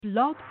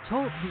Blog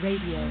Talk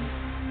Radio.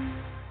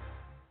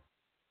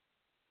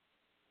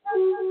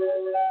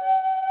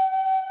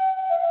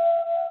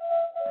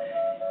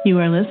 You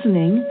are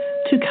listening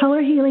to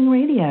Color Healing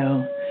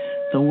Radio,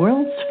 the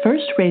world's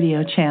first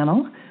radio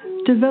channel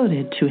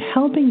devoted to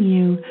helping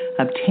you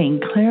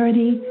obtain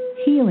clarity,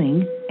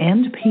 healing,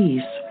 and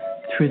peace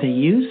through the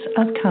use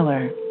of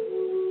color.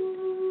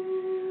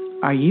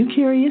 Are you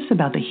curious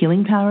about the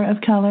healing power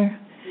of color?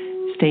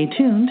 Stay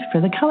tuned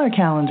for the Color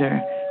Calendar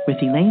with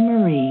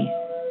Eleyne-Mari.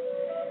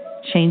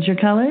 Change your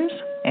colors,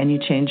 and you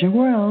change your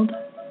world.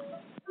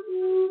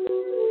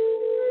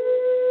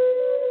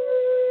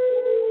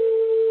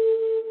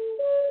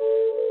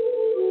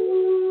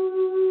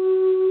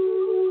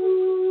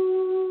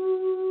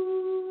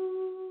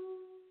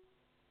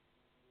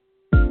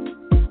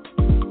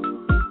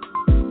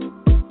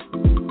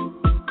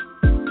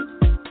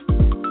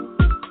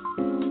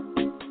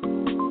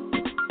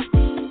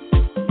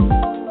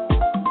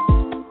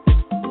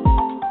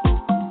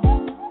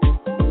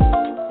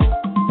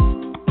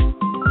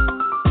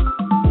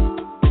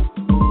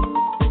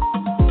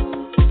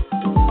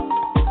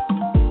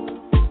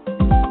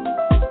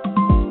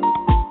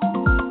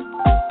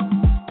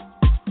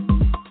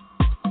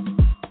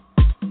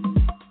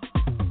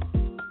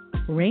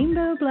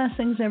 Rainbow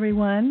blessings,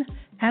 everyone,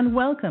 and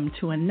welcome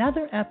to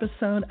another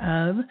episode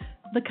of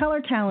The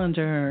Color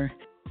Calendar,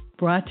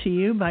 brought to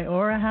you by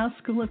Aura House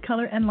School of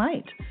Color and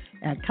Light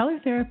at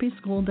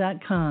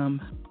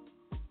colortherapyschool.com.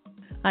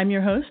 I'm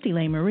your host,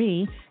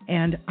 Eleyne-Mari,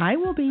 and I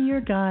will be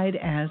your guide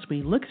as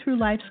we look through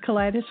life's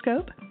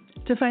kaleidoscope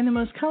to find the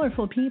most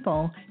colorful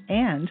people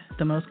and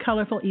the most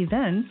colorful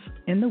events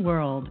in the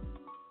world.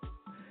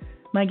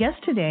 My guest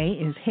today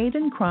is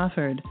Hayden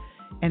Crawford,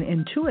 an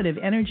intuitive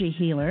energy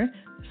healer,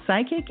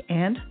 psychic,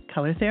 and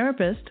color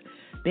therapist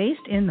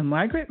based in the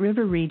Margaret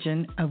River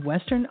region of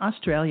Western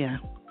Australia.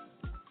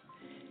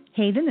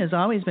 Hayden has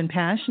always been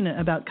passionate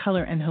about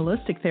color and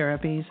holistic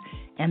therapies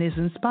and is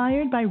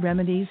inspired by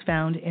remedies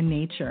found in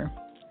nature.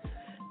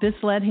 This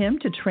led him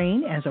to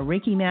train as a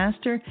Reiki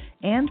master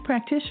and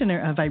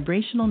practitioner of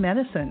vibrational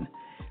medicine,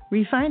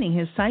 refining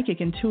his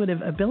psychic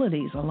intuitive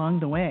abilities along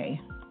the way.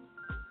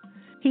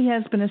 He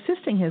has been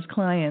assisting his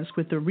clients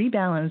with the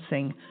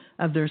rebalancing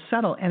of their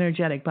subtle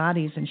energetic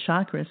bodies and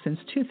chakras since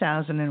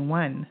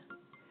 2001.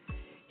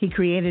 He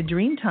created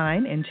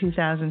Dreamtime in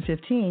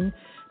 2015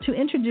 to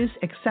introduce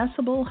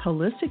accessible,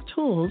 holistic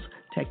tools,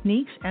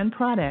 techniques, and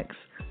products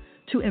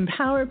to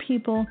empower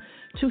people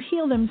to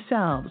heal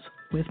themselves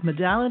with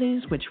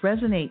modalities which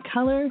resonate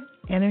color,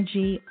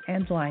 energy,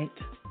 and light.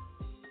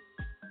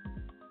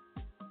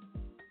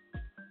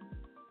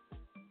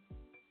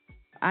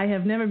 I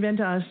have never been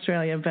to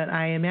Australia, but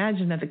I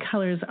imagine that the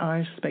colors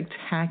are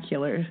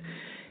spectacular.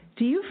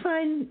 Do you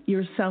find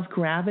yourself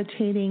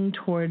gravitating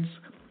towards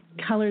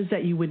colors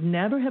that you would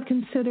never have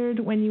considered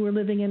when you were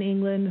living in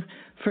England?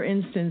 For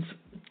instance,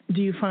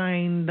 do you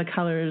find the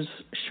colors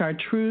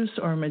chartreuse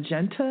or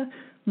magenta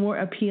more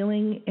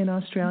appealing in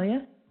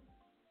Australia?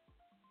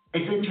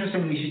 It's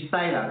interesting you should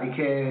say that,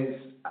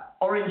 because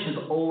orange has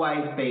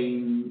always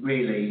been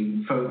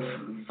really, for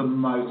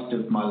most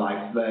of my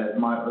life,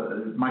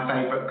 my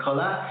favourite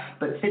colour.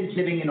 But since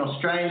living in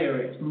Australia,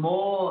 it's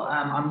more,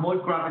 I'm more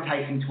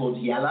gravitating towards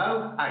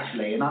yellow,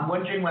 actually, and I'm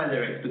wondering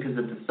whether it's because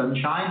of the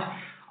sunshine.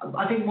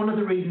 I think one of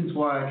the reasons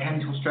why I came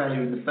to Australia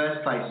in the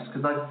first place is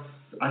because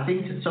I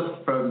seem to suffer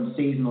from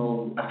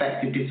seasonal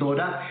affective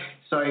disorder.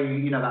 So,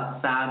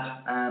 that's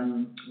sad,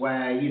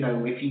 where,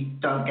 if you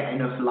don't get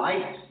enough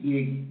light,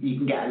 you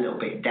can get a little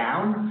bit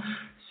down.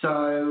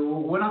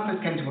 So when I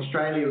first came to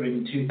Australia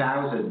in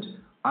 2000,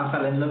 I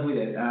fell in love with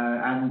it,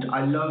 and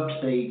I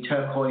loved the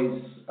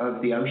turquoise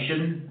of the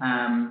ocean,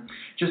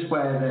 just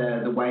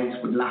where the waves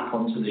would lap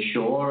onto the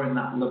shore, and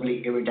that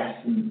lovely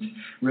iridescent,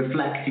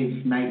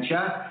 reflective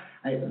nature.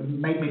 It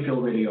made me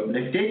feel really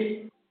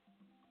uplifted.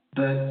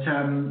 But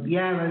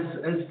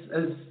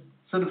as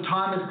sort of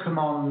time has come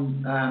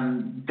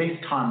on this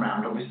time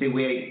round, obviously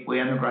we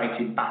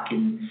emigrated back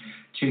in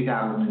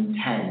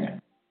 2010.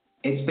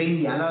 It's been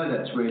yellow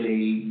that's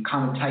really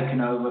kind of taken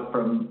over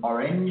from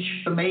orange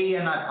for me,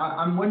 and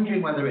I'm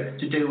wondering whether it's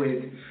to do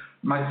with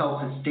my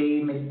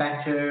self-esteem is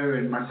better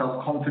and my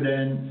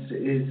self-confidence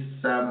is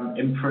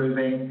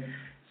improving.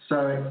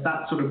 So it's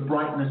that sort of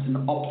brightness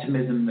and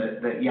optimism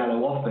that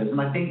yellow offers, and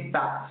I think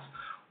that's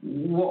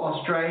what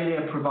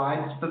Australia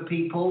provides for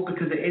people,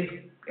 because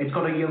it's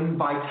got a young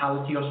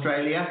vitality,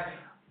 Australia,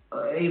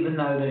 even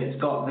though that it's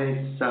got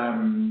this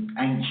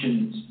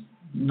ancient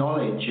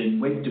knowledge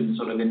and wisdom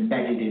sort of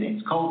embedded in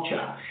its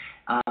culture.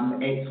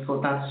 It's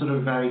got that sort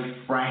of very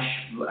fresh,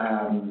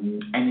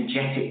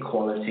 energetic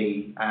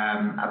quality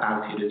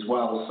about it as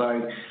well.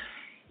 So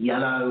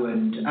yellow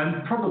and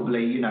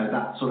probably,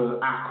 that sort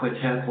of aqua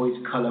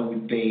turquoise colour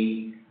would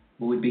be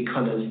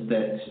colours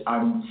that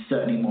I'm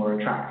certainly more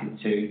attracted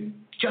to.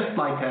 Just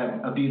like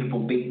a beautiful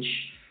beach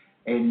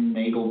in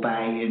Eagle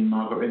Bay in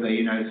Margaret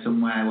River,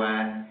 somewhere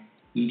where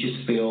you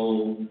just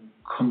feel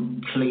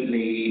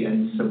completely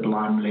and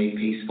sublimely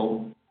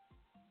peaceful.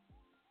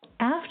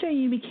 After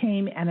you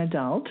became an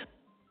adult,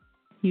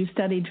 You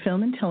studied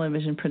film and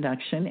television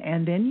production,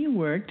 and then you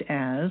worked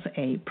as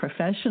a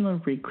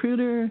professional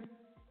recruiter,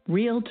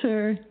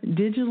 realtor,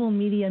 digital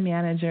media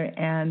manager,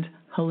 and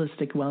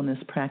holistic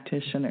wellness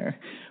practitioner.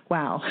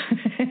 Wow,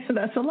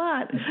 that's a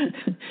lot.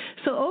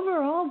 So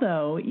overall,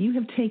 though, you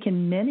have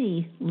taken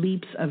many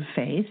leaps of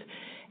faith,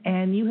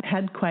 and you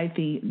had quite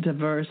the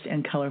diverse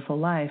and colorful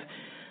life.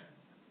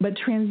 But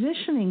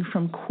transitioning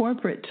from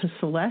corporate to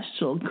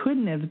celestial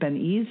couldn't have been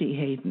easy,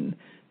 Hayden.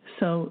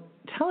 So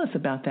tell us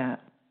about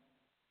that.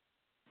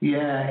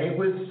 Yeah, it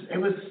was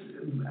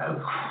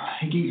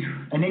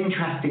an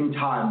interesting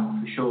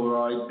time for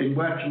sure. I've been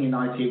working in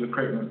IT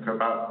recruitment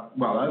for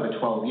over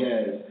 12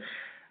 years.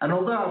 And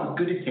although I was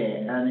good at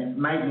it and it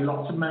made me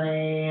lots of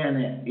money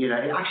and it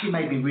actually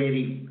made me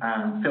really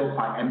feel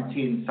quite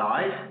empty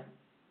inside,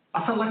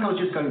 I felt like I was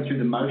just going through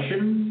the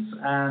motions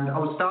and I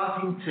was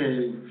starting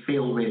to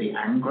feel really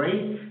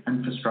angry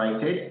and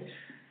frustrated.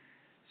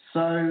 So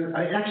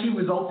it actually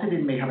resulted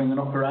in me having an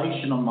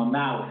operation on my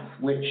mouth,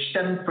 which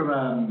stemmed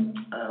from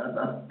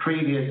a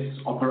previous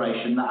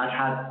operation that I'd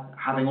had,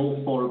 having all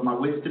 4 of my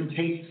wisdom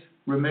teeth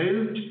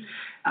removed,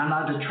 and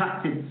I'd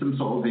attracted some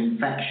sort of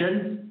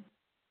infection.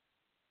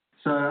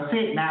 So I see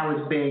it now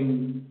as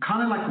being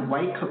kind of like a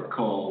wake-up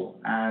call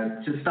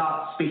to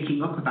start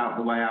speaking up about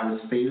the way I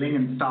was feeling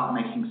and start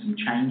making some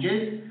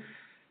changes.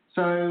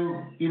 So,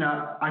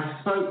 I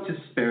spoke to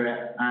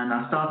Spirit and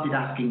I started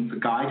asking for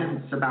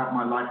guidance about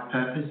my life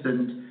purpose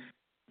and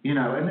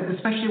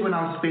especially when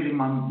I was feeling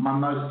my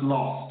most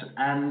lost.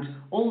 And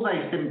all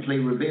they simply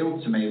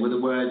revealed to me were the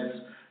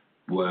words,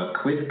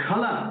 work with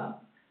colour.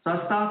 So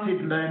I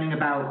started learning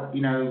about,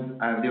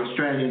 the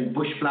Australian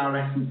bush flower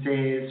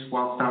essences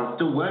whilst I was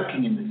still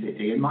working in the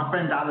city. And my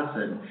friend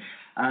Alison,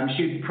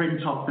 she'd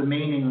print off the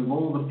meaning of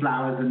all the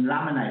flowers and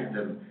laminate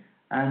them.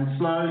 And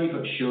slowly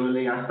but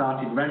surely, I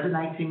started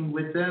resonating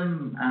with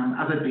them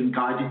as I'd been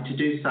guided to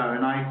do so.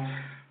 And I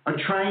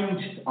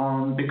trained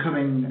on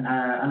becoming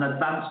an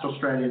advanced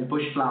Australian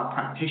bushflower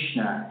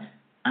practitioner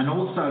and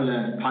also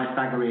learned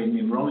Pythagorean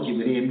numerology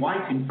with Ian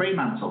White in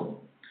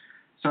Fremantle.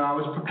 So I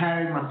was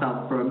preparing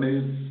myself for a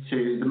move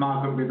to the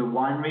Margaret River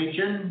wine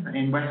region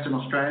in Western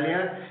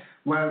Australia,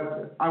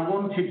 where I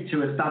wanted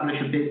to establish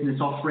a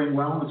business offering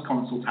wellness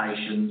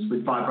consultations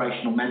with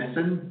vibrational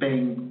medicine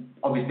being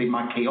obviously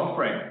my key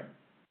offering.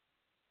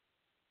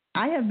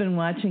 I have been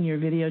watching your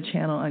video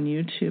channel on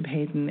YouTube,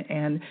 Hayden,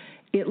 and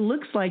it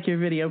looks like your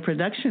video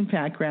production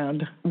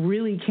background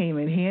really came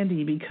in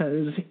handy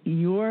because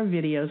your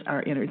videos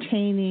are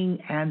entertaining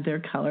and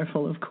they're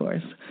colorful, of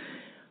course.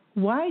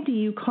 Why do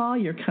you call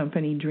your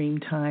company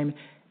Dreamtime,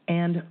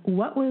 and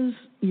what was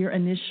your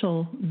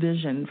initial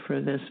vision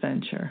for this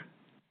venture?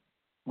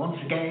 Once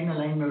again,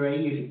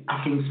 Eleyne-Mari is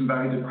asking some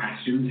very good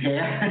questions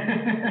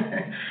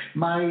here.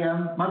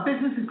 My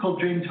business is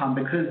called Dreamtime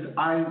because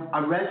I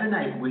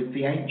resonate with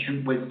the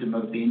ancient wisdom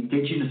of the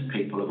indigenous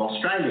people of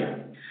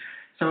Australia.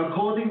 So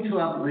according to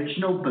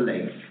Aboriginal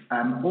belief,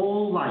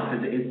 all life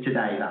as it is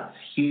today, that's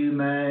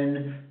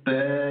human,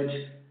 bird,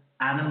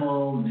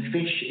 animal, and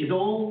fish, is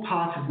all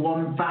part of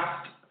one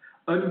vast,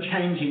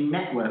 unchanging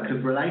network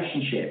of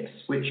relationships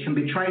which can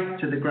be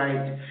traced to the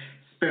great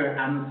spirit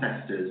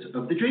ancestors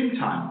of the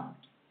Dreamtime.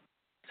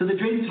 So the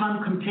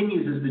Dreamtime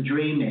continues as the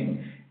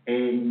dreaming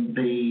in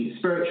the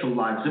spiritual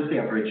lives of the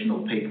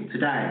Aboriginal people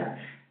today.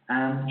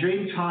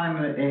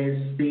 Dreamtime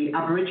is the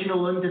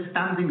Aboriginal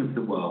understanding of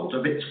the world,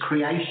 of its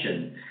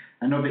creation,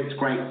 and of its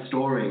great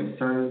stories.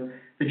 So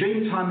the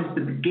Dreamtime is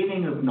the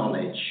beginning of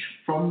knowledge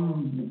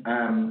from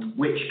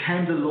which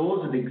came the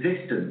laws of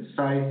existence.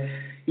 So,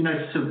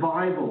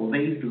 survival,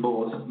 these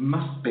laws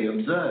must be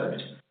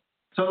observed.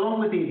 So along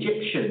with the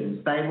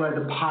Egyptians, they were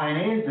the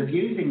pioneers of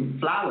using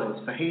flowers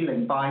for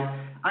healing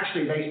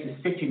actually, they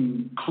used to sit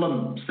in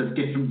clumps of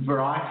different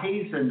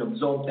varieties and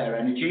absorb their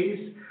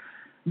energies.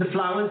 The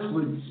flowers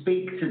would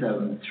speak to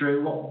them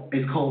through what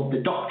is called the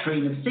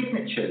doctrine of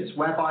signatures,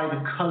 whereby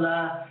the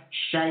colour,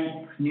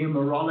 shape,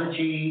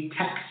 numerology,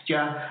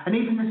 texture, and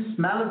even the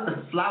smell of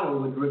the flower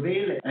would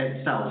reveal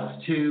itself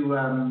to,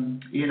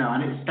 and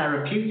its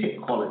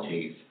therapeutic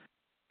qualities.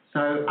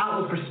 So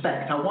out of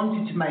respect, I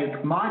wanted to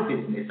make my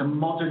business a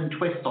modern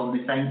twist on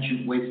this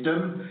ancient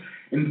wisdom,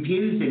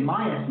 infusing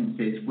my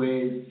essences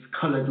with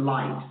coloured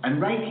light and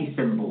Reiki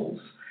symbols.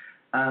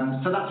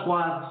 So that's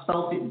why I've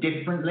spelt it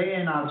differently,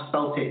 and I've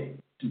spelt it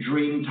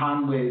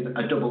Dreamtime with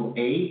a double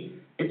E.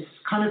 It's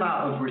kind of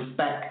out of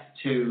respect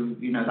to,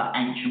 that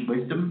ancient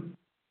wisdom.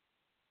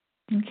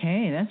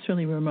 Okay, that's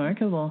really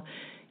remarkable.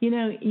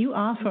 You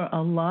offer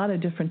a lot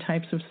of different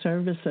types of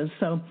services.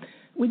 So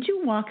would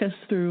you walk us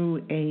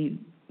through a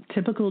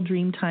typical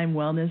Dreamtime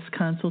wellness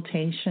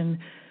consultation?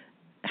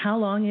 How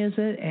long is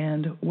it,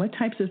 and what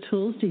types of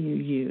tools do you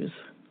use?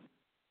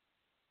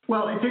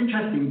 Well, it's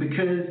interesting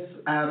because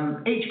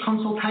each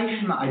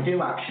consultation that I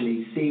do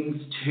actually seems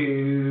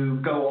to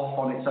go off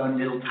on its own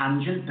little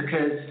tangent,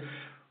 because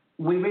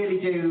we really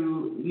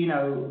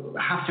do,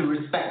 have to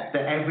respect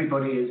that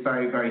everybody is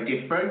very, very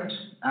different,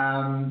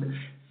 and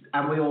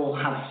we all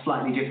have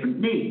slightly different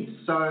needs.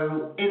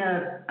 So in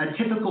a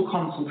typical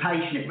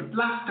consultation, it would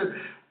last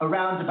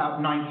around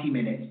about 90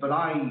 minutes, but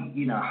I,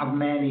 have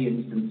many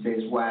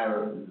instances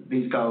where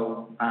these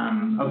go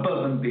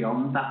above and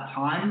beyond that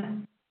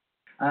time.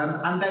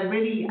 And they're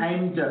really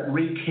aimed at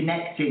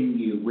reconnecting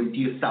you with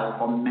yourself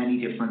on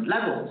many different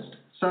levels.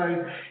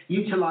 So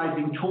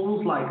utilising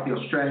tools like the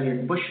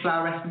Australian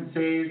bushflower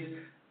essences,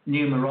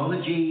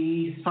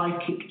 numerology,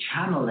 psychic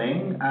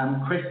channeling,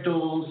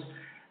 crystals,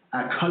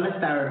 colour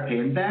therapy,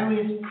 and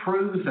various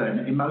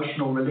proven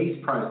emotional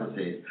release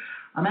processes,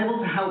 I'm able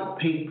to help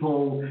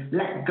people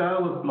let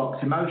go of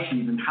blocked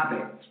emotions and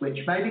habits, which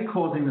may be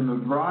causing them a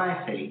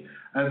variety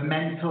of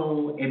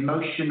mental,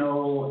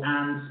 emotional,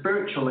 and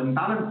spiritual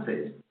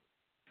imbalances.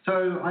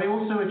 So I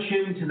also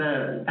attune to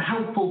the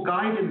helpful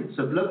guidance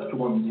of loved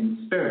ones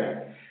in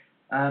spirit.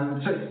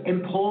 So it's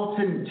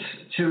important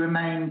to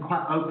remain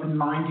quite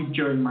open-minded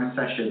during my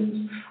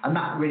sessions, and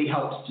that really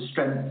helps to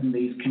strengthen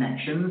these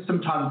connections.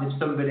 Sometimes if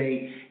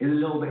somebody is a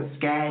little bit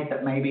scared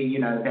that maybe,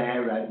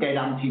 their dead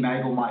Auntie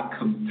Mabel might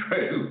come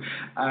through,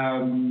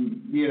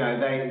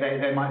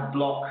 they might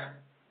block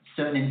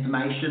certain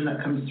information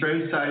that comes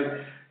through. So,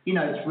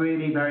 it's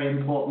really very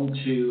important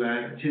to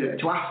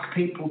ask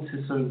people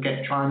to sort of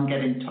try and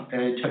get in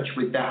touch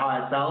with their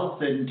higher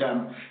selves. And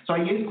so I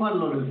use quite a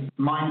lot of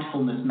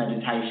mindfulness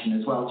meditation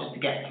as well, just to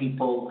get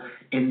people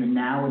in the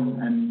now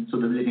and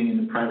sort of living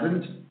in the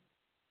present.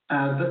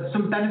 But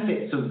some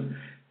benefits of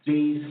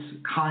these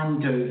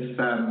kind of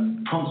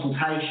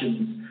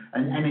consultations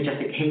and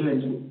energetic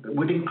healings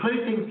would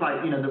include things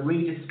like, the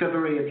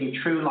rediscovery of your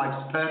true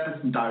life's purpose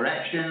and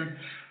direction.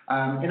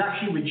 It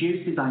actually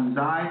reduces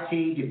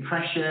anxiety,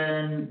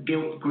 depression,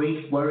 guilt,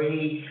 grief,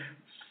 worry,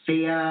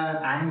 fear,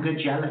 anger,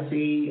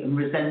 jealousy, and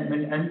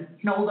resentment, and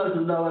all those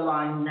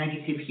lower-lying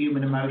negative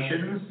human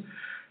emotions.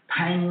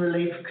 Pain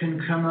relief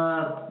can come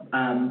up,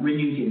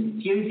 renews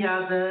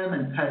enthusiasm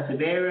and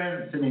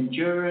perseverance and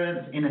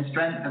endurance, inner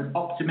strength and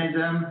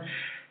optimism.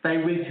 They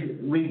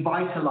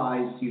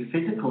revitalise your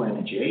physical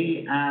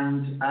energy,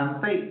 and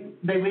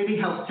they really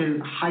help to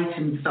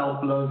heighten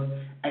self-love,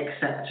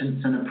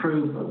 acceptance, and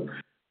approval.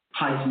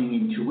 Heightening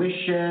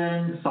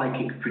intuition,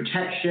 psychic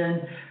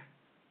protection,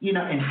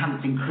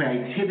 enhancing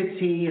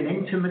creativity and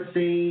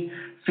intimacy,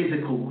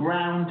 physical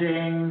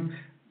grounding,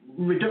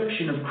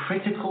 reduction of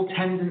critical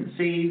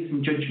tendencies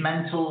and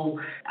judgmental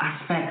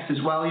aspects as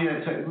well.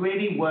 So it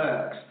really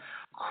works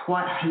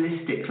quite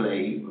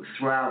holistically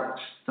throughout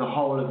the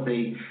whole of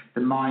the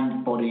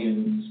mind, body,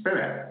 and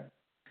spirit.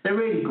 They're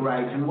really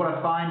great, and what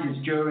I find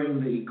is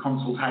during the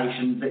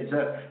consultations, it's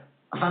a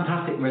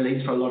fantastic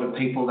release for a lot of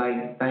people.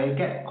 They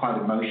get quite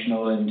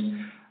emotional,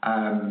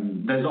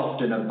 and there's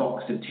often a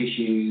box of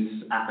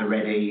tissues at the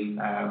ready,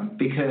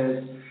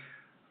 because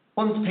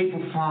once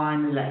people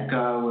finally let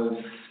go of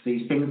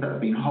these things that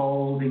have been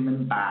holding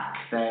them back,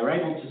 they're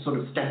able to sort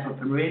of step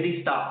up and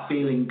really start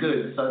feeling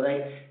good, so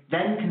they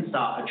then can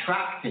start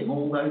attracting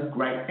all those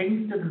great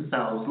things to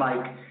themselves,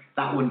 like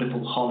that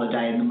wonderful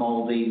holiday in the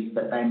Maldives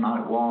that they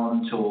might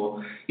want,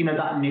 or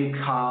that new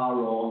car,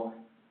 or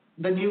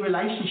the new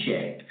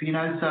relationship,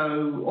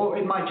 or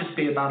it might just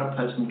be about a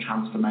personal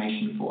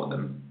transformation for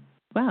them.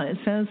 Wow, it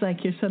sounds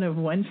like you're sort of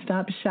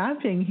one-stop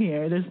shopping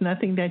here. There's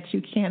nothing that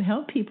you can't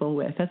help people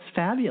with. That's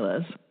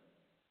fabulous.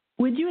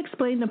 Would you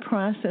explain the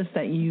process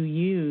that you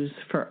use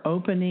for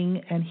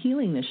opening and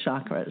healing the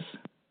chakras?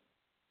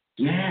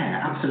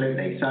 Yeah,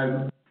 absolutely.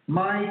 So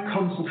my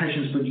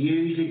consultations would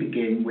usually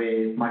begin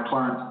with my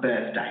client's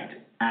birth date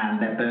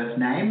and their birth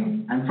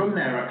name, and from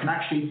there I can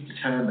actually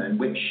determine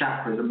which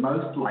chakras are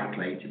most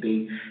likely to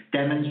be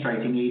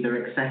demonstrating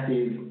either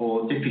excessive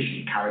or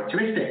deficient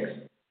characteristics.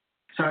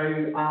 So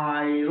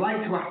I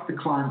like to ask the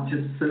client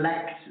to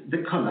select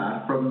the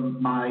colour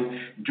from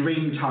my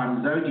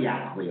Dreamtime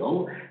Zodiac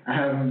wheel,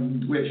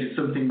 which is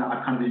something that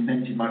I've kind of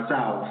invented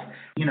myself,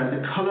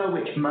 the colour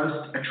which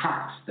most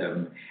attracts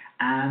them,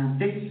 and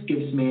this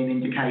gives me an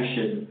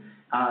indication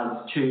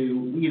as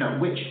to,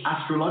 which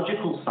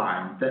astrological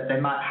sign that they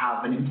might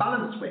have an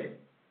imbalance with.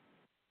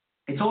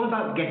 It's all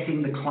about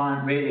getting the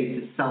client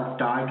really to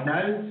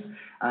self-diagnose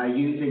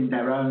using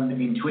their own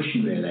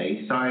intuition,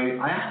 really. So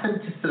I ask them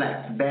to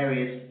select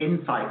various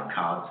insight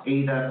cards,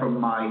 either from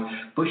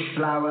my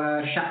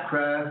bushflower,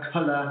 chakra,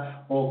 colour,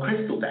 or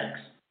crystal decks.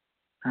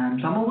 So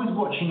I'm always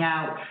watching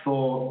out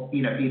for,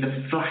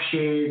 either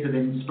flashes of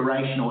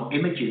inspiration or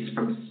images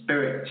from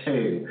spirit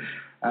too,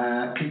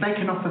 because they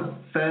can offer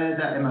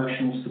further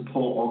emotional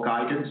support or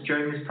guidance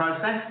during this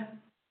process.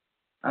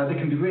 They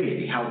can be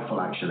really helpful,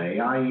 actually.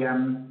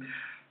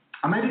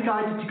 I may be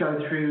guided to go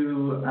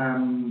through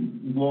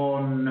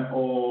one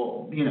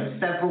or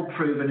several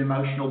proven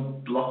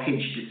emotional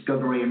blockage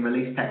discovery and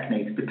release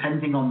techniques,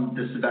 depending on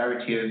the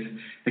severity of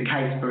the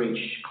case for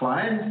each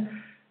client.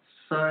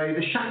 So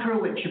the chakra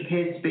which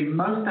appears to be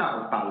most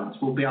out of balance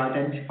will be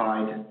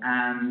identified,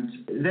 and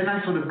then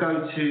I sort of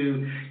go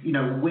to,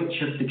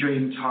 which of the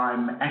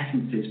Dreamtime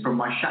essences from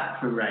my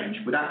chakra range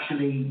would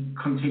actually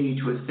continue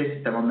to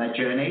assist them on their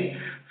journey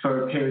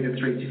for a period of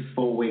 3 to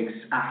 4 weeks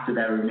after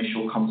their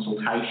initial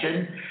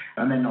consultation,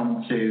 and then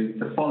on to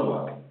the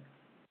follow-up.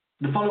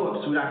 The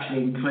follow-ups would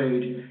actually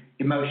include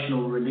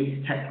emotional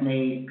release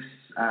techniques,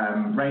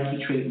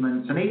 Reiki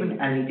treatments, and even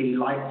LED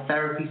light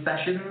therapy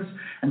sessions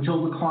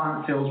until the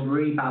client feels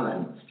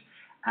rebalanced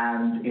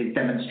and is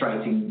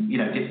demonstrating,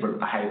 different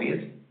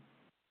behaviours.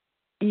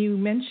 You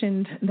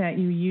mentioned that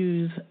you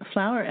use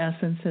flower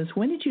essences.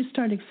 When did you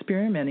start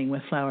experimenting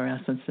with flower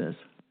essences?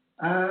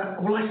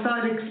 Well, I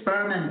started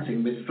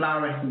experimenting with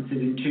flower essences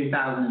in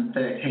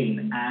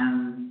 2013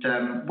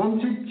 and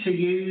wanted to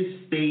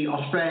use the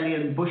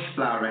Australian bush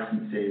flower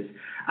essences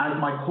as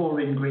my core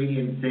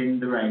ingredients in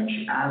the range,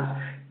 as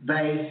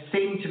they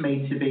seem to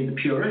me to be the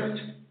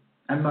purest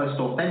and most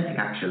authentic,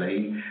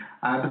 actually,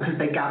 because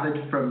they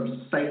gathered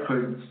from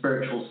sacred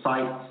spiritual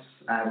sites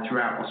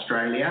throughout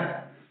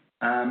Australia.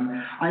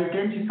 I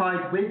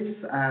identified with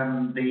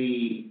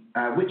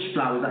which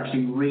flowers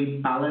actually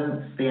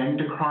rebalance the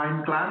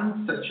endocrine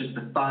glands, such as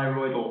the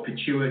thyroid or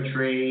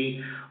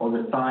pituitary or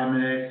the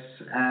thymus,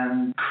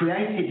 and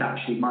created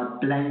actually my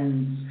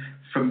blends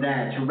from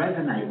there to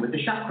resonate with the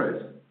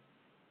chakras.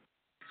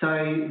 So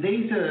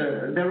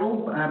they're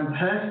all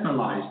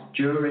personalised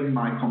during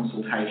my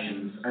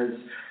consultations, as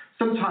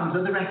sometimes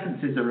other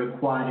essences are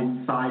required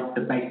inside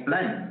the base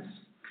blends.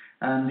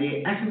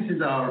 The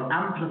essences are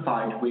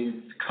amplified with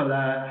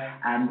colour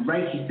and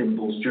Reiki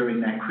symbols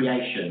during their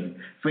creation.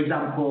 For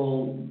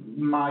example,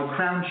 my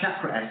crown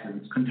chakra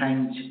essence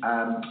contains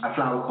a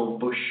flower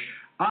called bush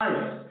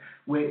iris,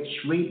 which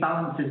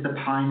rebalances the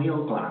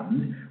pineal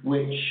gland,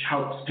 which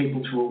helps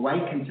people to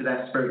awaken to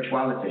their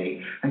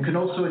spirituality and can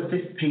also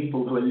assist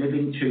people who are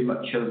living too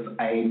much of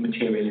a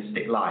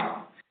materialistic life.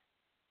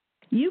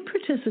 You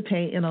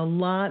participate in a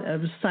lot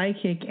of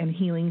psychic and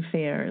healing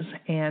fairs,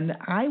 and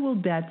I will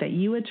bet that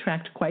you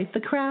attract quite the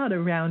crowd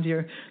around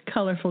your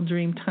colorful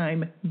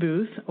Dreamtime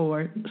booth,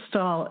 or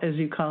stall as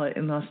you call it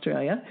in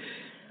Australia.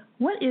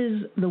 What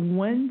is the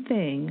one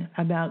thing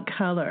about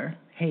color,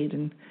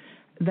 Hayden,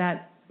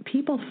 that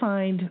people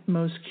find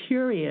most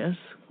curious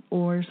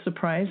or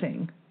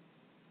surprising?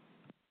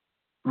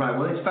 Right,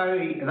 well, that's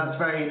a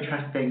very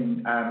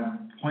interesting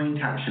point,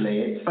 actually.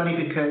 It's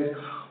funny because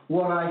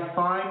what I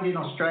find in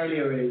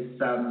Australia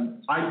is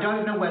I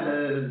don't know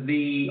whether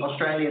the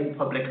Australian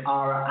public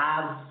are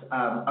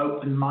as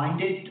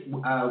open-minded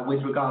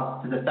with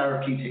regards to the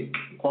therapeutic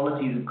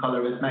qualities of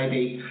colour as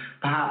maybe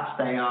perhaps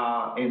they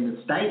are in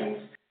the States.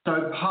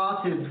 So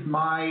part of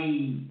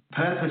my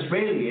purpose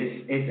really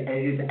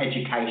is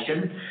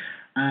education.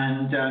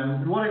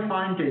 And what I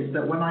find is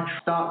that when I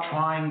start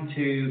trying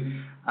to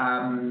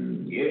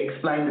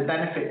explain the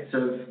benefits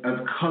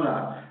of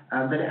colour,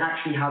 that it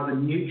actually has a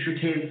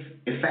nutritive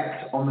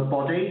effect on the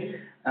body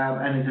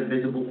and is a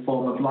visible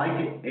form of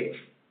light.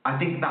 I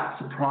think that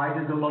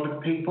surprises a lot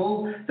of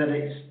people, that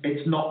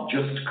it's not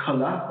just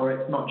colour or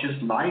it's not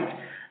just light.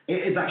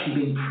 It is actually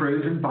being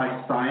proven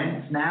by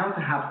science now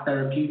to have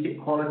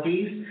therapeutic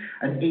qualities,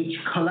 and each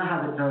colour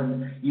has its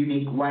own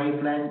unique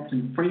wavelength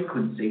and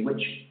frequency,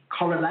 which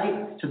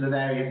correlates to the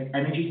various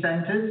energy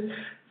centres.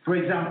 For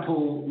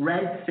example,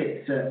 red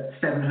sits at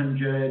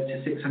 700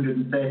 to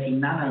 630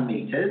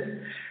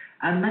 nanometers,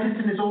 and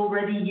medicine is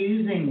already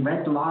using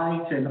red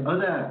light and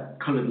other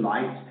coloured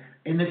lights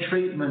in the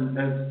treatment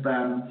of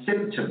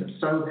symptoms.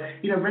 So,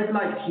 red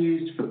light's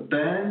used for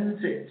burns.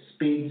 It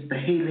speeds the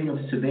healing of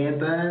severe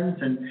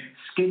burns and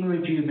skin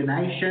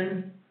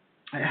rejuvenation.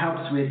 It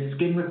helps with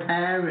skin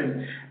repair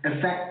and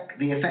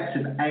the effects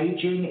of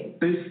aging. It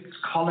boosts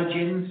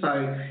collagen,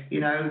 so,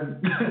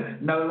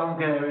 no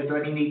longer is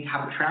there any need to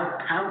have a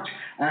trout pout,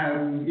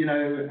 and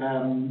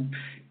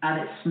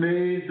it's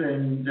smooth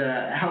and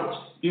helps,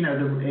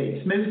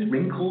 it smooths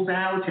wrinkles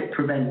out, it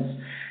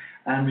prevents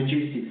and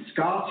reduces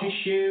scar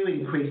tissue,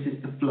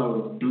 increases the flow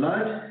of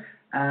blood,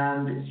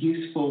 and it's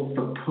useful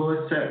for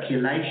poor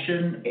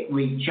circulation. It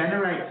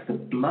regenerates the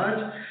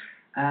blood,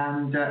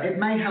 and it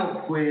may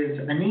help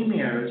with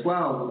anemia as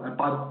well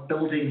by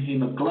building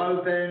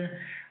hemoglobin,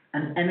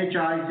 and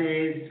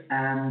energizes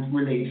and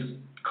relieves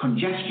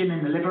congestion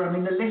in the liver. I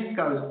mean, the list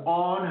goes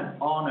on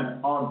and on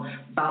and on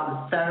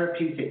about the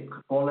therapeutic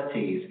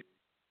qualities.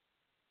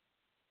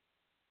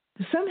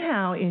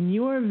 Somehow, in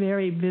your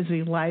very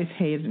busy life,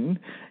 Hayden,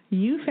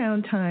 you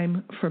found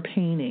time for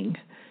painting.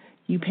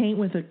 You paint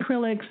with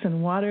acrylics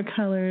and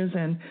watercolors,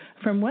 and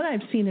from what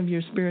I've seen of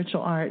your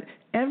spiritual art,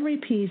 every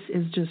piece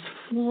is just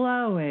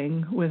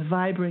flowing with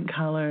vibrant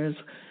colors.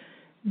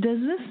 Does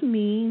this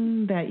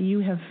mean that you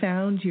have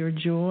found your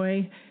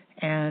joy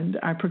and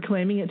are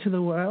proclaiming it to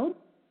the world?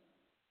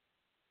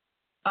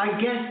 I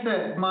guess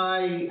that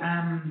my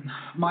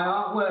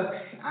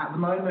artwork at the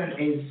moment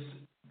is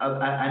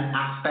an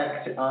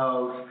aspect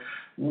of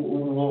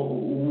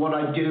what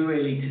I do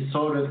really to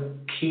sort of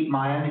keep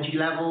my energy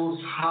levels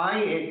high.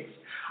 It's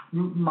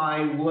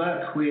my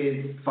work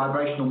with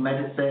vibrational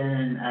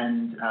medicine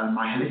and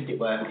my holistic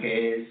work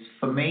is,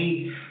 for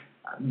me,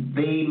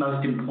 the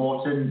most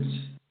important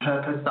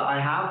purpose that I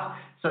have.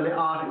 So the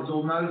art is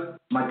almost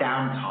my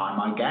downtime,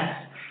 I guess.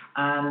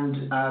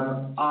 And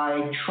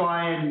I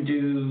try and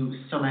do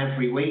some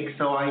every week.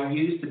 So I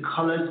use the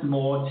colours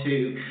more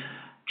to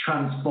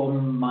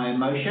transform my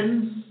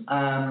emotions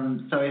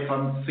So if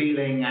I'm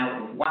feeling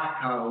out of whack,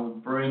 I'll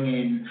bring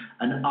in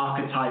an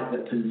archetype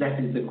that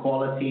possesses the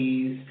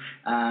qualities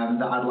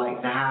that I'd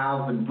like to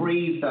have and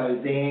breathe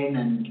those in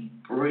and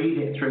breathe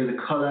it through the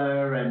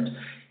colour and,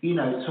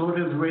 sort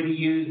of really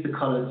use the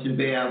colour to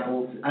be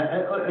able to,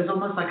 it's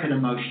almost like an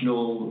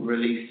emotional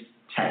release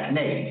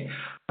technique.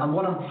 And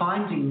what I'm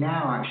finding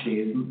now actually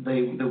is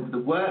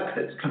the work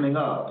that's coming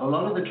up, a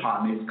lot of the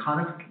time is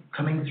kind of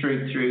coming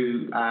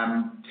through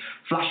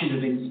flashes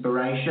of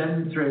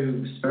inspiration,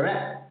 through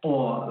spirit,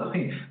 or I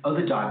think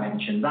other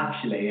dimensions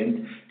actually.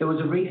 And there was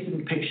a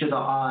recent picture that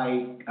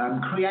I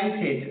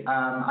created.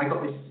 I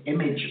got this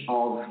image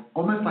of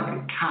almost like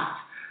a cat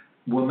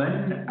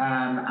woman, and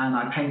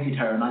I painted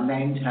her and I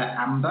named her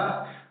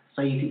Amber.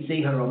 So you can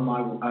see her on my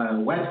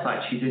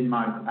website. She's in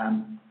my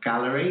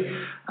gallery,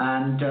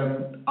 and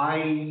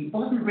I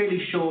wasn't really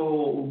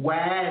sure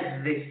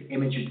where this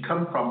image had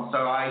come from, so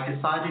I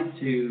decided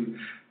to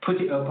put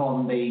it up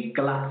on the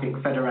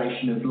Galactic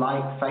Federation of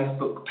Light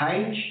Facebook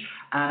page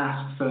and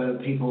asked for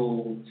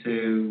people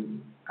to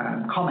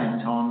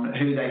comment on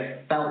who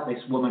they felt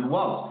this woman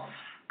was.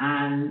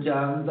 And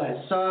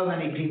so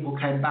many people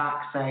came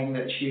back saying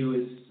that she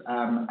was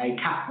a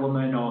cat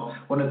woman or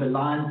one of the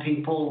lion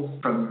people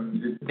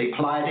from the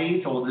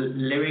Pleiades, or the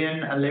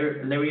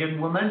Lyrian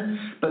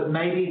woman, but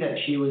maybe that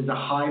she was a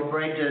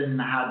hybrid and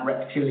had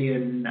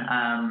reptilian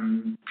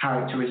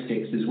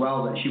characteristics as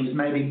well, that she was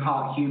maybe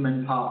part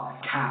human,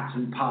 part cat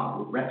and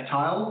part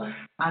reptile.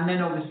 And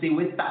then obviously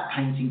with that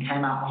painting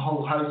came out a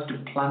whole host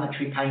of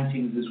planetary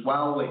paintings as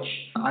well, which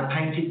I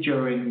painted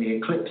during the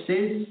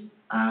eclipses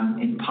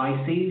in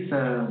Pisces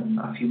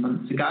a few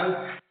months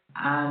ago.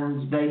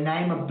 And they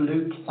name a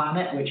blue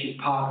planet, which is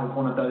part of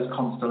one of those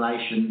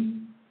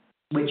constellations,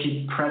 which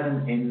is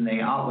present in the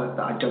artwork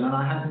that I've done. And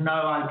I had no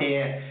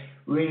idea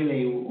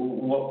really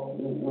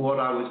what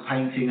I was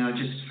painting. I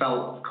just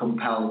felt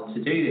compelled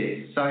to do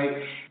this.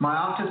 So my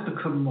art has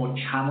become more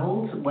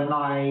channeled when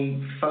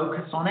I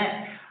focus on it.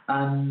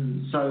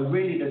 So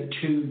really there's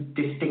two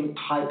distinct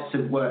types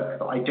of work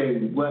that I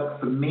do. Work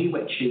for me,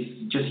 which is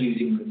just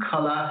using the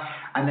colour,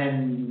 and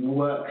then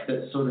work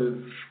that sort of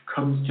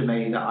comes to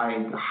me that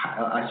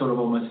I sort of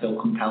almost feel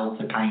compelled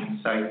to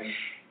paint. So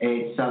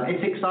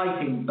it's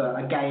exciting, but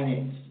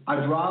again,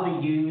 I'd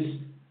rather use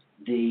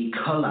the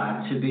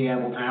colour to be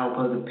able to help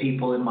other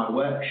people in my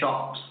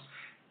workshops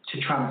to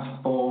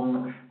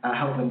transform,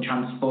 help them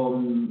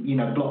transform,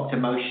 blocked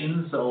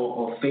emotions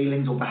or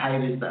feelings or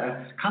behaviours that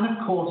are kind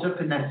of caught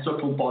up in their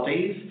subtle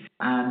bodies.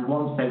 And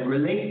once they've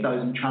released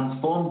those and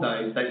transformed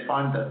those, they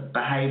find that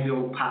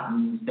behavioural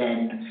patterns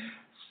then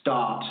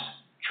start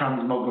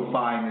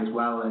transmogrifying as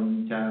well,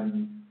 and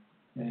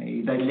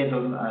they live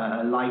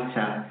a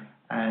lighter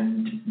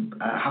and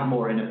have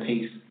more inner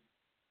peace.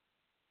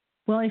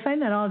 Well, I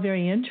find that all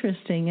very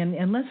interesting,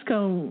 and let's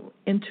go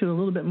into a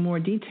little bit more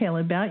detail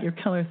about your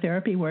color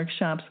therapy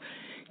workshops.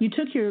 You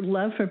took your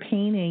love for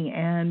painting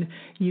and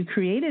you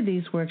created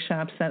these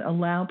workshops that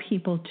allow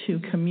people to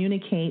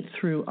communicate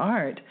through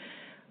art.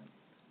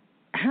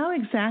 How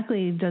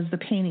exactly does the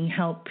painting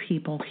help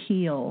people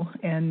heal,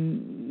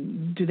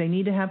 and do they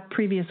need to have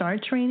previous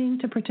art training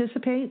to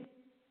participate?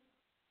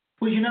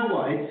 Well, you know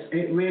what?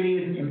 It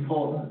really isn't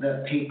important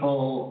that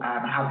people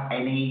have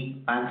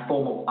any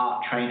form of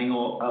art training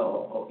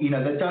or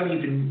they don't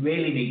even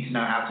really need to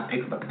know how to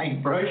pick up a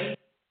paintbrush.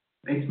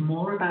 It's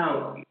more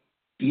about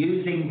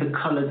using the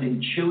colours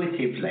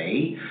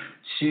intuitively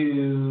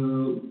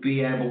to be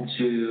able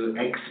to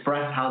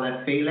express how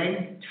they're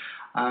feeling.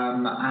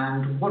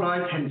 And what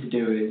I tend to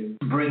do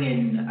is bring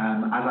in,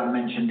 as I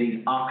mentioned,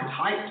 these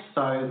archetypes.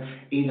 So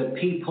either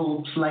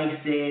people,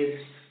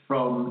 places,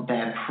 from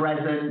their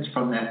present,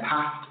 from their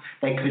past.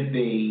 They could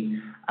be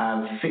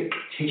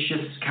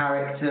fictitious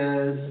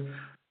characters,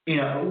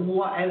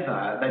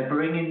 whatever. They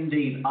bring in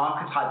these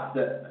archetypes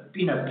that,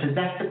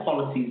 possess the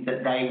qualities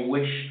that they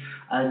wish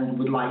and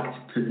would like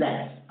to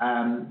possess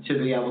to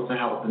be able to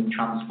help them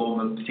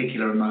transform a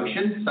particular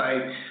emotion.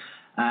 So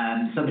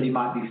somebody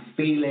might be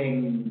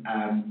feeling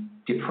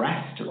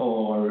depressed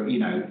or,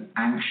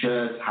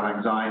 anxious, have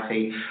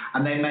anxiety,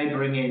 and they may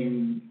bring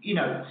in,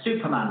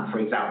 Superman, for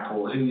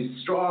example, who's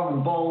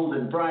strong, bold,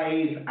 and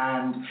brave,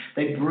 and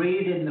they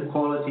breathe in the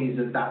qualities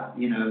of that,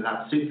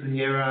 that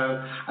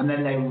superhero, and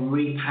then they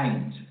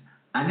repaint.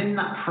 And in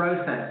that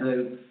process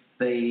of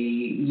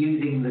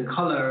using the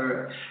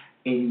colour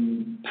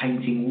in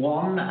painting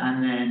one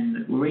and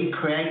then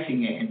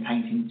recreating it in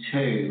painting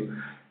two,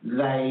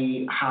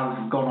 they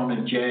have gone on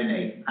a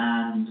journey,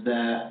 and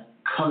the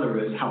colour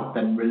has helped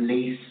them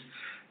release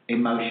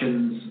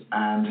emotions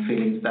and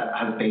feelings that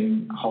have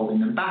been holding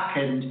them back.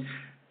 And,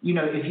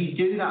 if you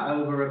do that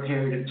over a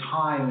period of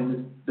time,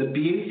 and the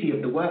beauty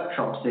of the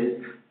workshops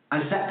is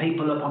I set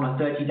people up on a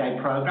 30-day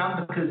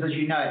program, because, as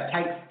you know, it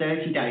takes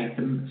 30 days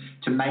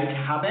to make a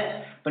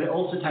habit, but it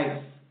also takes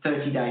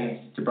 30 days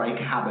to break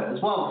a habit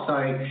as well. So,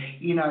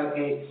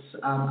 it's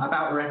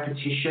about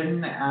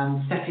repetition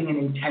and setting an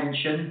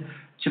intention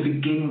to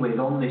begin with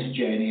on this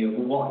journey of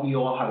what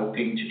you're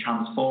hoping to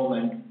transform.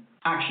 And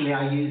actually,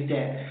 I used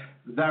it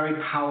very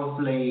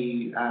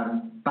powerfully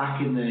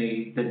back in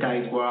the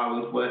days where I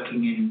was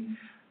working in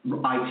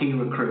IT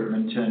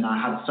recruitment, and I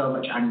had so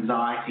much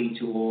anxiety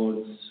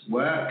towards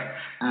work,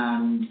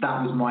 and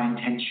that was my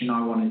intention.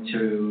 I wanted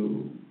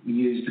to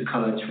use the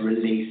colour to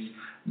release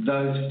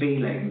those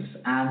feelings,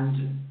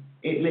 and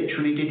it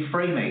literally did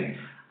free me.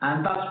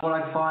 And that's what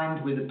I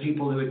find with the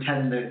people who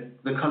attend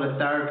the colour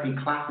therapy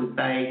classes.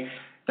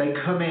 They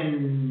come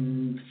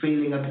in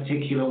feeling a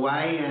particular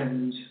way,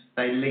 and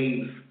they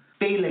leave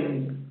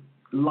feeling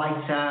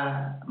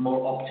lighter,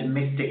 more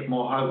optimistic,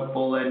 more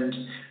hopeful, and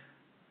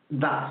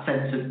that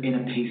sense of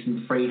inner peace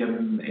and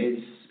freedom is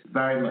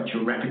very much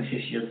a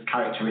repetitious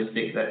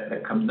characteristic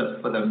that comes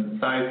up for them.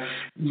 So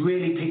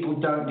really, people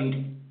don't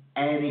need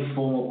any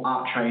formal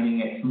art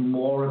training. It's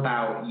more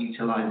about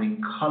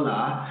utilising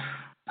colour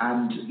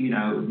and,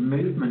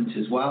 movement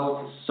as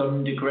well to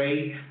some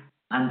degree,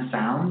 and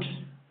sound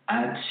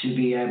to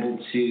be able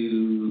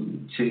to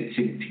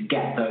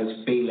get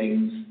those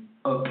feelings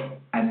up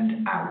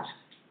and out.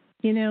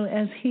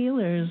 As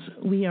healers,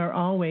 we are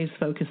always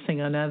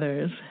focusing on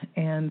others,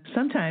 and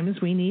sometimes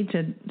we need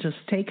to just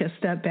take a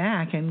step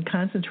back and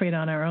concentrate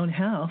on our own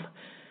health.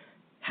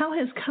 How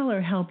has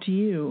color helped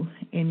you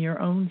in your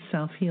own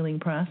self-healing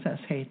process,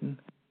 Hayden?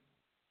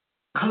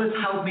 Colour's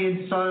helped me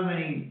in so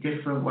many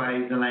different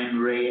ways,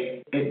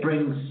 Eleyne-Mari. It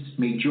brings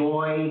me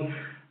joy,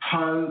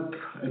 hope,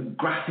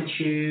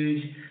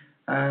 gratitude,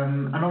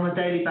 and on a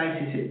daily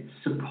basis it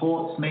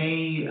supports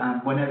me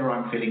whenever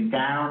I'm feeling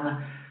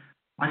down.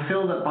 I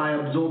feel that by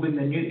absorbing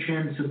the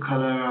nutrients of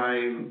colour,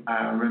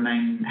 I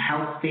remain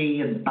healthy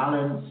and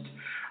balanced,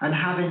 and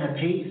having a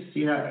peace,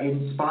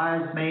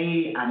 inspires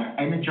me and it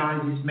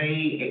energizes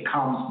me, it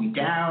calms me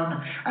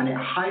down and it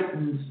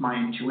heightens my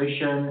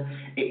intuition,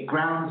 it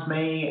grounds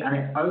me and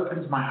it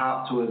opens my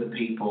heart to other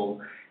people.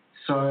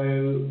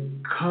 So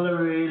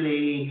colour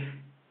really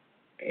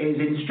is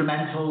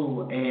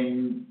instrumental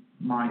in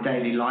my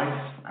daily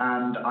life,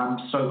 and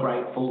I'm so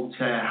grateful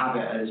to have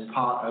it as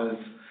part of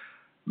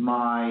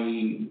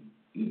my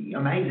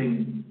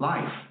amazing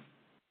life.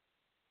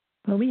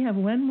 Well, we have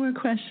one more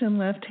question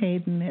left,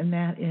 Hayden, and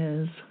that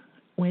is,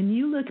 when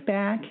you look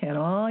back at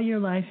all your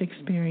life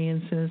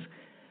experiences,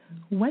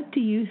 what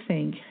do you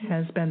think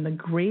has been the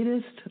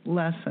greatest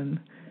lesson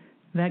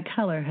that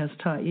color has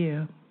taught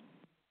you?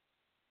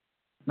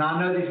 Now,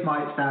 I know this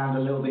might sound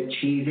a little bit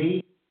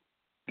cheesy,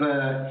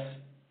 but,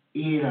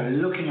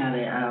 looking at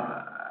it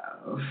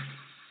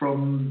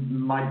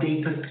from my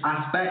deepest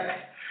aspect,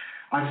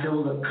 I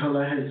feel that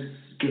colour has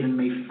given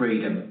me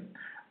freedom.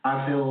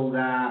 I feel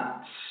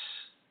that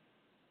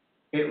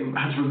it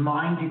has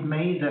reminded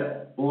me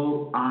that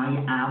all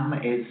I am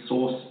is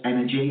source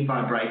energy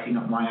vibrating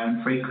at my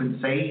own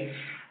frequency,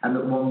 and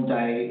that one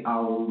day I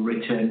will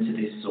return to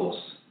this source.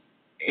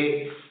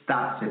 It's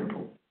that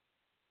simple.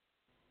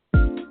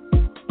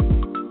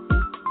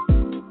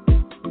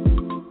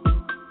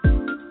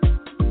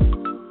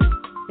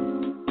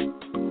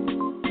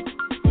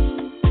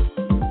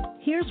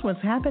 Here's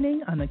what's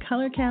happening on the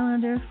color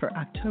calendar for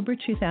October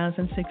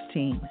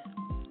 2016.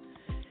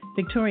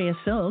 Victoria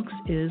Silks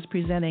is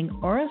presenting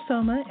Aura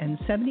Soma and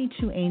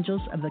 72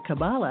 Angels of the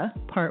Kabbalah,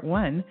 Part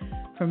 1,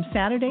 from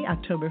Saturday,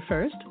 October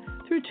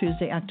 1st through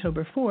Tuesday,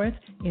 October 4th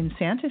in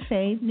Santa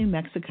Fe, New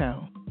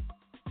Mexico.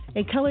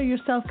 A Color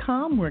Yourself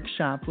Calm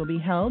workshop will be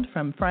held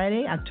from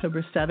Friday,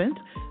 October 7th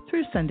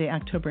through Sunday,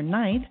 October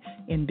 9th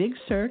in Big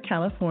Sur,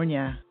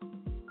 California.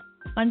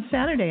 On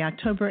Saturday,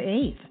 October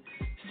 8th,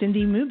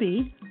 Cindy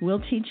Mubi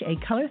will teach a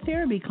color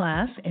therapy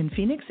class in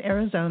Phoenix,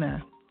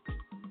 Arizona.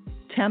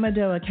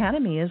 Tamado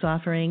Academy is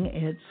offering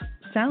its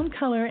Sound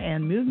Color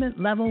and Movement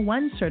Level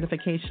 1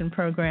 certification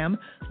program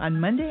on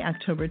Monday,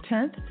 October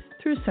 10th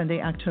through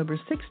Sunday, October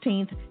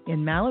 16th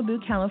in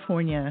Malibu,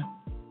 California.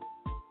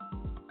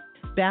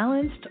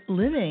 Balanced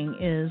Living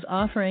is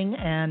offering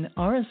an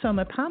Aura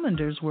Soma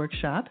Pomanders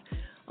workshop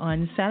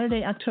on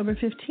Saturday, October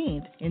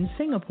 15th in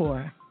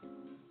Singapore.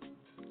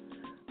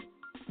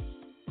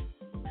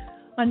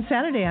 On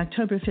Saturday,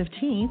 October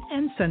 15th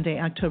and Sunday,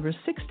 October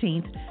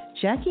 16th,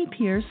 Jackie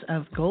Pierce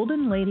of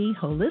Golden Lady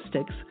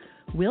Holistics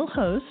will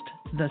host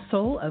the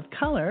Soul of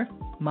Color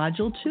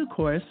Module 2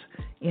 course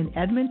in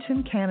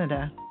Edmonton,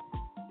 Canada.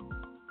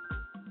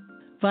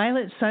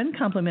 Violet Sun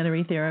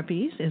Complementary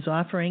Therapies is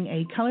offering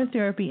a Color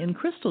Therapy in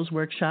Crystals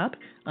workshop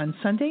on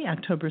Sunday,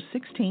 October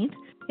 16th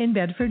in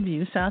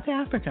Bedfordview, South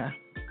Africa.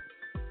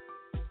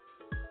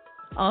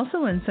 Also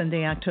on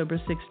Sunday, October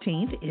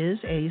 16th is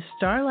a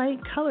Starlight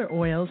Color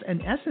Oils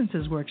and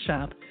Essences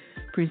workshop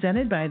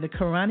presented by the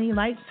Karani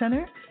Light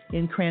Center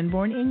in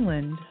Cranbourne,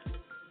 England.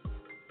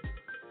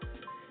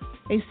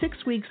 A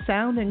 6-week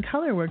sound and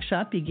color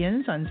workshop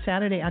begins on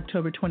Saturday,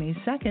 October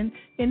 22nd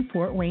in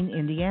Fort Wayne,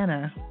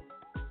 Indiana.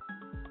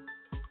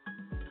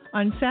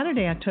 On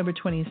Saturday, October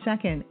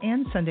 22nd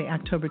and Sunday,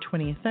 October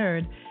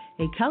 23rd,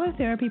 a Color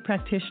Therapy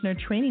Practitioner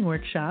Training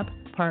Workshop,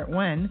 Part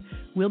 1,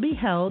 will be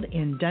held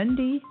in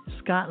Dundee,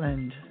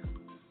 Scotland.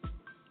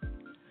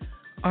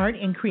 Art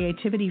and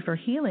Creativity for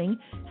Healing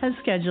has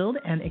scheduled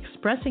an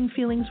Expressing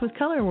Feelings with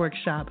Color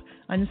workshop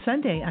on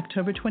Sunday,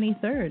 October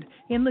 23rd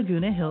in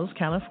Laguna Hills,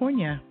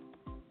 California.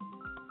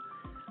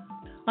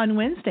 On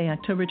Wednesday,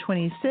 October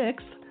 26th,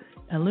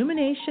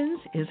 Illuminations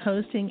is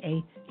hosting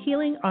a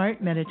Healing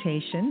Art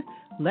Meditation,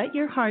 Let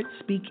Your Heart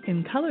Speak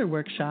in Color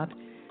workshop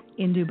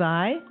in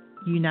Dubai,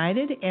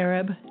 United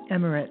Arab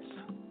Emirates.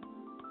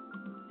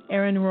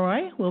 Aaron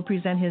Roy will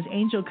present his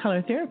Angel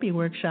Color Therapy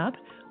workshop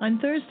on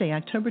Thursday,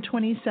 October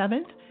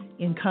 27th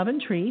in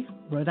Coventry,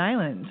 Rhode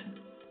Island.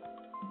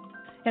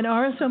 An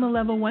Aurasoma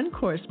Level 1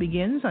 course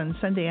begins on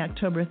Sunday,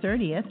 October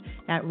 30th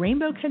at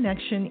Rainbow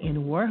Connection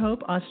in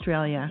Wauchope,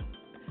 Australia.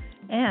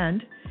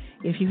 And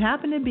if you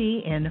happen to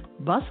be in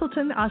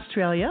Busselton,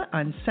 Australia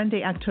on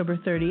Sunday, October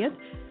 30th,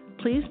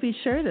 please be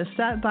sure to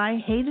stop by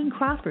Hayden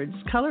Crawford's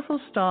colorful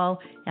stall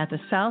at the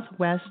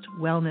Southwest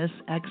Wellness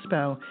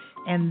Expo.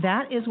 And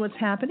that is what's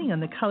happening on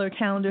the color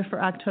calendar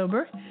for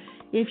October.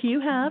 If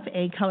you have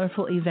a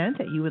colorful event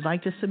that you would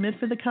like to submit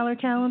for the color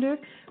calendar,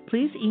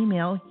 please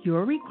email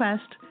your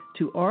request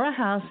to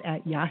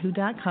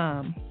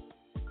aurahouse@yahoo.com.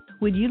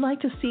 Would you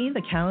like to see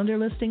the calendar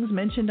listings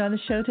mentioned on the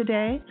show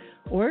today,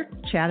 or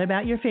chat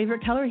about your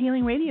favorite color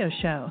healing radio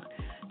show?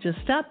 Just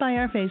stop by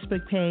our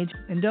Facebook page,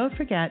 and don't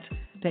forget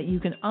that you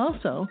can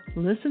also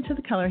listen to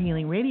the Color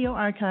Healing Radio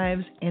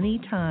archives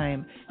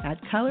anytime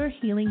at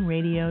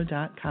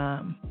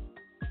colorhealingradio.com.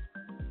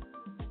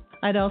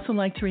 I'd also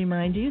like to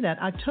remind you that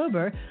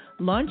October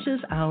launches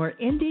our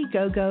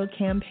Indiegogo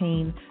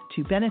campaign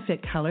to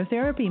benefit Color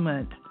Therapy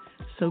Month.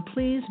 So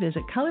please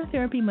visit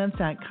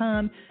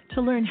colortherapymonth.com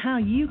to learn how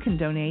you can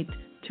donate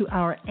to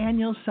our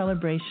annual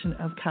celebration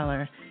of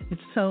color.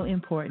 It's so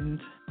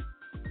important.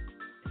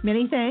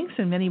 Many thanks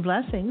and many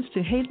blessings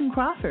to Hayden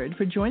Crawford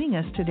for joining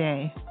us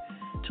today.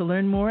 To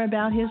learn more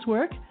about his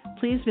work,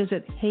 please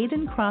visit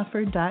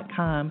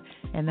haydencrawford.com,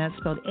 and that's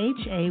spelled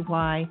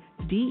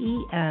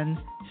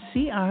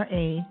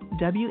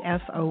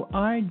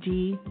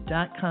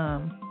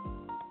HaydenCrawford.com.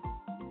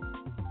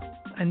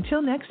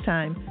 Until next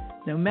time,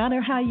 no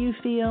matter how you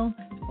feel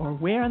or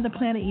where on the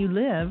planet you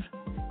live,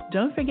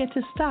 don't forget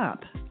to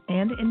stop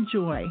and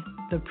enjoy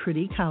the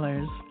pretty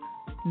colors.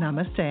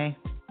 Namaste.